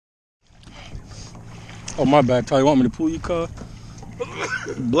Oh, my bad, Tyler. You want me to pull you, cuz?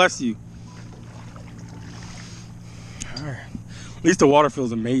 Bless you. All right. At least the water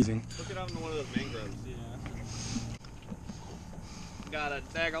feels amazing. Look it out into one of those mangroves. Yeah. Got a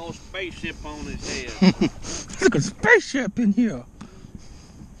daggone spaceship on his head. There's like a spaceship in here.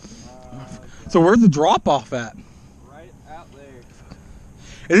 So where's the drop off at? Right out there.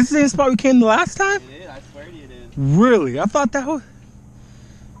 Is this the same spot we came the last time? It is. I swear to you it is. Really? I thought that was...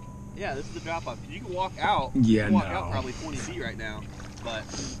 Yeah, this is the drop off. You can walk out. Yeah, you can walk no. out probably 20 feet right now, but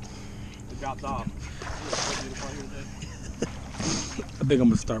it drops off. I think I'm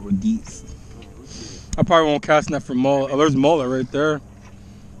gonna start with geese. I probably won't cast net for mullet. Oh, there's mullet right there.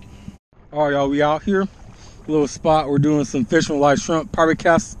 All right, y'all, we out here. Little spot. We're doing some fishing with live shrimp. Probably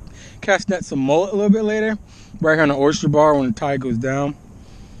cast net some mullet a little bit later. Right here on the Oyster bar when the tide goes down.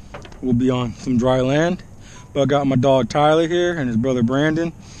 We'll be on some dry land. But I got my dog Tyler here and his brother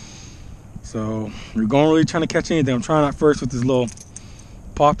Brandon. So we're going really trying to catch anything. I'm trying out first with this little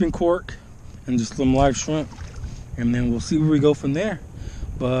popping cork and just some live shrimp. And then we'll see where we go from there.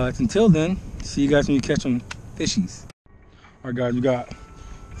 But until then, see you guys when you catch some fishies. All right, guys, we got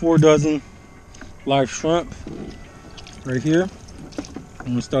 4 dozen live shrimp right here. I'm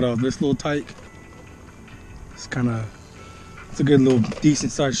gonna start off this little tyke. It's a good little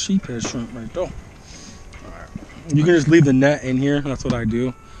decent sized sheephead shrimp right there. All right. You can just leave the net in here. That's what I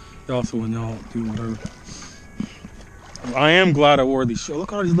do. Also, when y'all do whatever. I am glad I wore these shorts.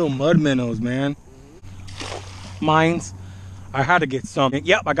 Look at all these little mud minnows, man. Mines. I had to get some.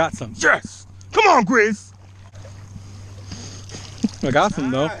 Yep, I got some. Yes! Come on, Grizz! I got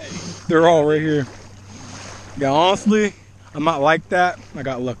some, though. They're all right here. Yeah, honestly, I'm not like that. I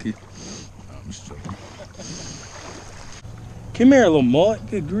got lucky. I'm just joking. Come here, little mullet.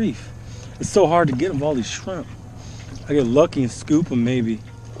 Good grief. It's so hard to get with all these shrimp. I get lucky and scoop them, maybe.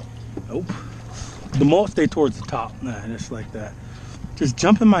 Nope. The mullet stay towards the top. Nah, just like that. Just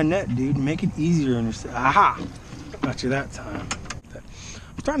jump in my net, dude. Make it easier. Aha! Got you that time.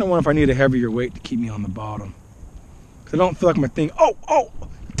 I'm starting to wonder if I need a heavier weight to keep me on the bottom. Cause I don't feel like my thing. Oh!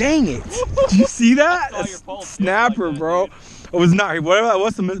 Dang it! Did you see that? That's snapper, like that, bro. Dude. It was not. Whatever that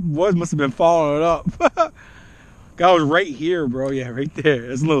was must have been following it up. Guy was right here, bro. Yeah, right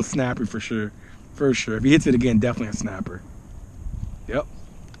there. It's a little snapper for sure. For sure. If he hits it again, definitely a snapper. Yep.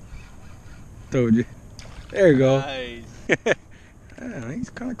 Told you. There you go. Nice. Yeah, he's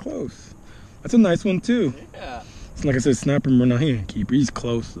kind of close. That's a nice one too. Yeah. It's like I said, snapper. No, he ain't keeper. He's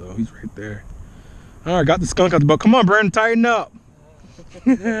close though. He's right there. All right, got the skunk out the boat. Come on, Brandon, tighten up.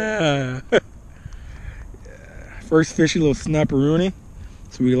 Yeah. First fishy little snapperoonie.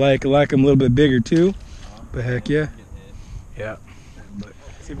 So we like him a little bit bigger too. But heck yeah. Yeah.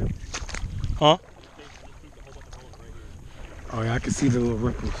 Huh? Oh yeah, I can see the little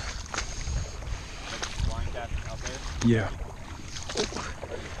ripples. Yeah.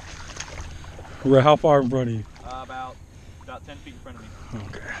 Right, how far in front of you? About 10 feet in front of me.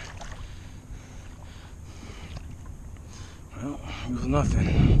 Okay. Well, it was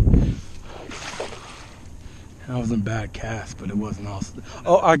nothing. That wasn't a bad cast, but it wasn't awesome.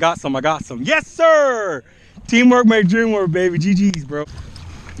 Oh, I got some. Yes, sir! Teamwork makes dream work, baby. GG's, bro.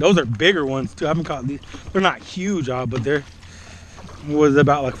 Those are bigger ones, too. I haven't caught these. They're not huge, but they're, was it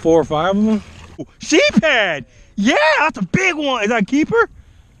about like 4 or 5 of them? Ooh, sheephead! Yeah, that's a big one. Is that a keeper?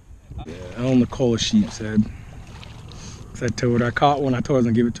 Yeah, I own the Cola sheep's head. I told her I caught one. I told her I was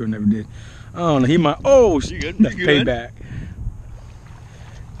gonna give it to her, never did. I don't know. He might. Oh, you good? That's you good? Payback.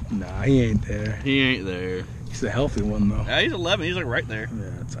 Nah, he ain't there. He ain't there. He's a healthy one though. Yeah, he's 11. He's like right there. Yeah,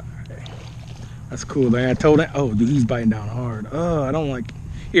 that's alright. That's cool. Though. I told him. Oh, dude, he's biting down hard. Oh, I don't like.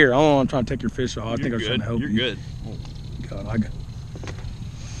 Here, I'm trying to take your fish off. I think I was trying to help you. You're good. Oh, God, I got.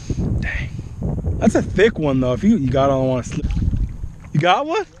 Dang. That's a thick one though. If you got on, want to slip. You got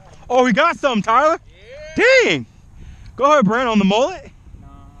one? Oh, he got something, Tyler. Yeah. Dang. Go ahead, Brandon, on the mullet. Nah,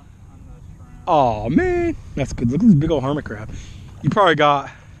 on the shrimp. Oh man, that's good. Look at this big old hermit crab. You probably got.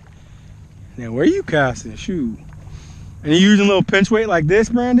 Now, where are you casting? Shoot. And you using a little pinch weight like this,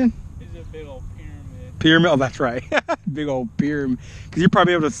 Brandon? It's a big old pyramid. Pyramid? Oh, that's right. Big old pyramid. Because you're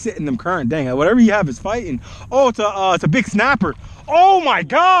probably able to sit in them current. Dang, whatever you have is fighting. Oh, it's a big snapper. Oh my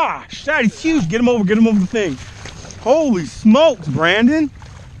gosh, that is huge. Get him over the thing. Holy smokes, Brandon.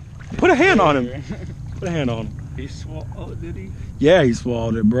 Put a hand on him. Put a hand on him. He swallowed. Oh, did he? Yeah, he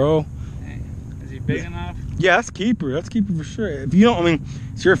swallowed it, bro. Is he big enough? Yeah, that's keeper. That's keeper for sure. If you don't, I mean,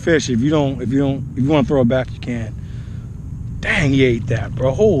 it's your fish. If you want to throw it back, you can. Dang, he ate that,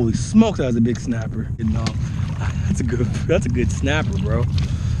 bro. Holy smokes, that was a big snapper. No, that's a good snapper, bro.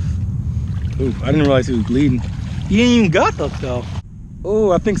 Ooh, I didn't realize he was bleeding. He ain't even got hooked though.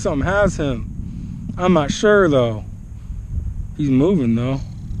 Oh, I think something has him. I'm not sure though. He's moving though.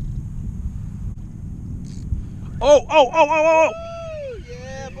 Oh, oh, oh, oh, oh! Woo!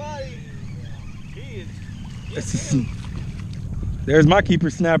 Yeah, buddy. He This is, there's my keeper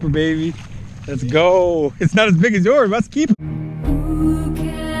snapper, baby. Let's go. It's not as big as yours, but let's keep it. Who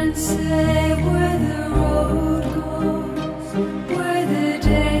can say where the road goes, where the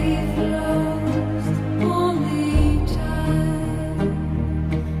day flows, only time?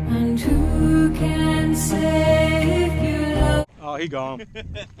 And who can say if you love? Oh, he gone.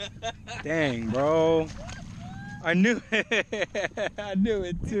 Dang, bro. I knew it. I knew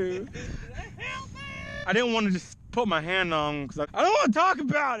it too. I didn't want to just put my hand on because I don't want to talk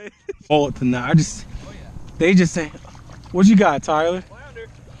about it. Bullet tonight. They just say, what you got, Tyler? Flounder.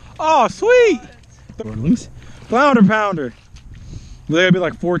 Oh, sweet. Let me see. Flounder pounder. Will they be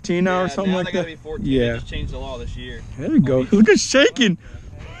like 14 now or something like that? Gotta be 14. Yeah. They just changed the law this year. There we go. Look at shaking.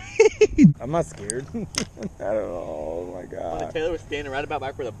 I'm not scared. I don't know. Oh my God. Taylor was standing right about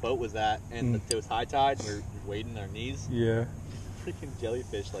back where the boat was at, and it was high tide. And we were wading our knees. Yeah. Freaking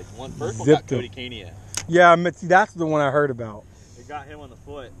jellyfish! Like first one Zipped got him. Cody Cania. Yeah, see, that's the one I heard about. It got him on the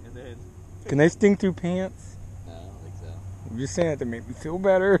foot, and then. Can they sting through pants? No, I don't think so. I'm just saying it to make me feel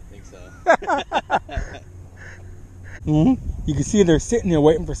better. I think so. You can see they're sitting there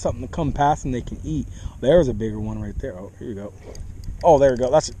waiting for something to come past and they can eat. There's a bigger one right there. Oh, here you go. Oh, there we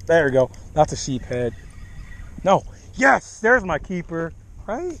go. There we go. That's a sheep head. No. Yes, there's my keeper.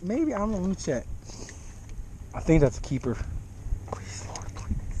 Right? Maybe. I don't know. Let me check. I think that's a keeper. Please, Lord,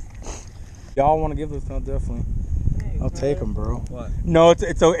 please. Y'all want to give those? I'll definitely. I'll take them, bro. What? No,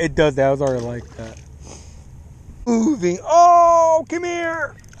 it does that. I was already like that. Moving. Oh, come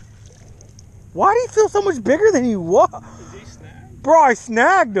here. Why do you feel so much bigger than he was? Bro, I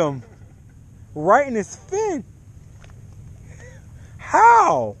snagged him. Right in his fin.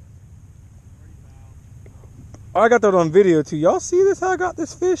 How? I got that on video too. Y'all see this? How I got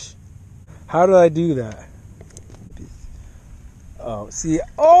this fish? How did I do that? Oh, see.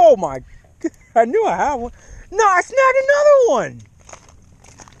 Oh my. I knew I had one. No, I snagged another one.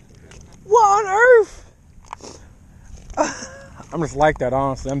 What on earth? I'm just like that,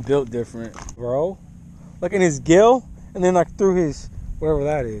 honestly. I'm built different, bro. Like in his gill, and then like through his, whatever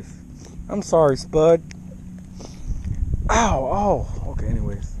that is. I'm sorry, Spud. Ow, oh. Okay,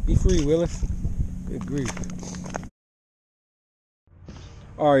 anyways. Be free, Willis. Good grief.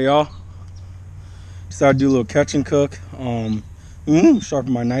 Alright, y'all. Decided to do a little catch and cook.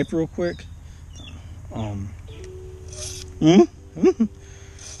 Sharpen my knife real quick. I'm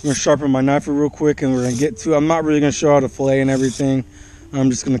gonna sharpen my knife real quick and we're gonna get to, I'm not really gonna show how to fillet and everything. I'm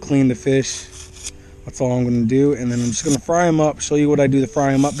just gonna clean the fish. That's all I'm gonna do. And then I'm just gonna fry them up, show you what I do to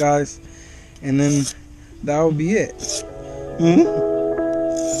fry them up, guys. And then that will be it.